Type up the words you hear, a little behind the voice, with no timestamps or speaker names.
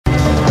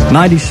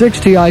96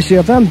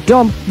 TIC-FM,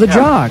 Dump the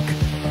Jock.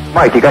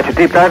 Mike, you got your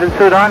deep diving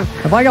suit on?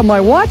 Have I got my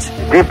what?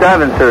 Deep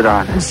diving suit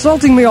on.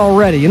 Insulting me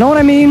already, you know what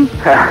I mean?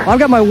 I've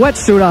got my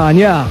wetsuit on,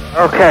 yeah.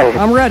 Okay.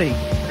 I'm ready.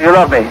 Do you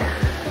love me?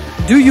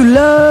 Do you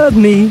love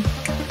me?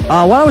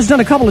 Well, I was done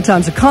a couple of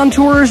times. The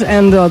Contours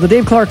and the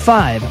Dave Clark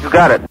 5. You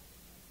got it.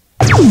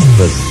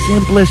 The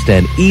simplest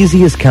and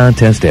easiest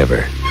contest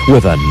ever,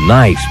 with a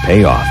nice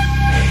payoff.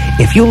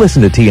 If you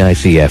listen to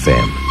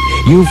TIC-FM,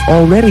 you've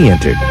already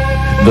entered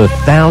the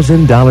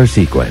 $1,000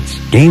 sequence.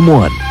 Game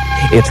 1.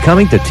 It's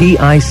coming to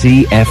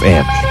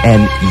TIC-FM,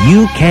 and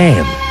you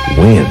can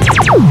win.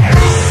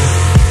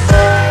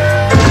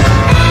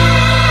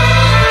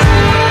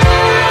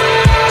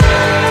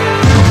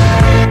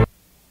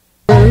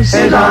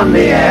 Is on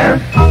the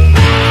air.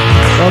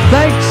 Well,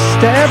 thanks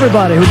to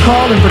everybody who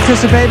called and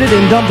participated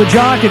in Dump the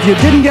Jock. If you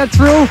didn't get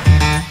through,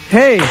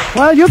 hey,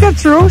 well, you'll get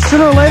through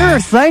sooner or later.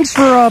 Thanks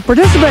for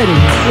participating.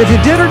 If you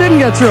did or didn't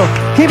get through,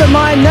 keep in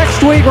mind,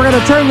 next week we're going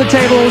to turn the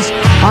tables.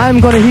 I'm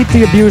going to heap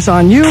the abuse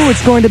on you.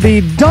 It's going to be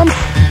Dump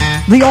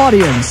the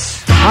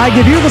Audience. I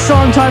give you the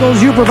song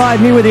titles, you provide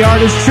me with the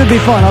artist. Should be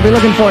fun. I'll be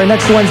looking for you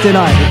next Wednesday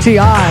night at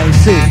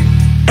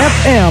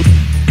TIC-FM.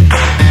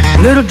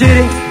 Little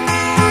ditty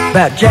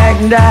about Jack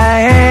and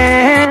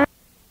Diane.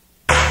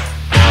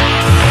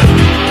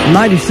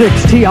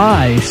 96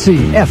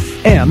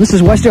 TIC-FM. This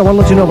is Westy. I want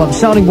to let you know about the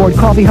Sounding Board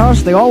Coffee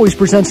House. They always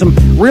present some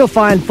real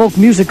fine folk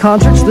music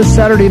concerts. This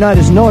Saturday night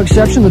is no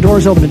exception. The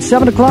doors open at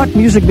 7 o'clock.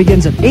 Music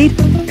begins at 8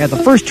 at the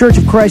First Church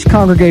of Christ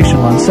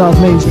Congregational on South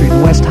Main Street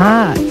in West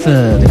Hartford.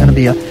 They're going to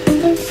be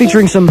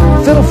featuring some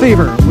Fiddle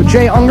Fever with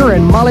Jay Unger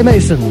and Molly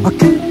Mason.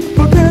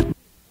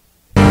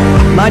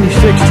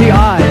 96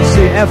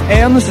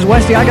 TIC-FM. This is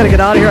Westy. I got to get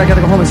out of here. I got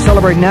to go home and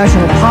celebrate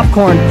National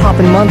Popcorn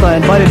Poppin' Month. I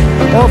invited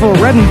Orville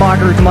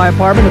Redenbacher to my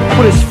apartment to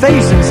put his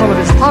face in some of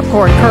his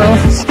popcorn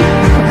kernels.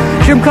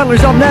 Jim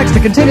Cutler's up next to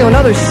continue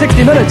another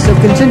 60 minutes of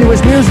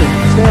continuous music.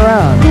 Stay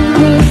around.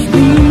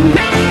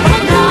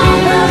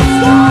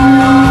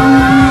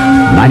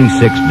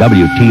 96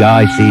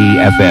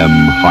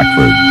 WTIC-FM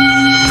Hartford.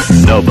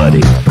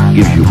 Nobody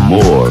gives you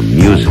more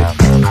music.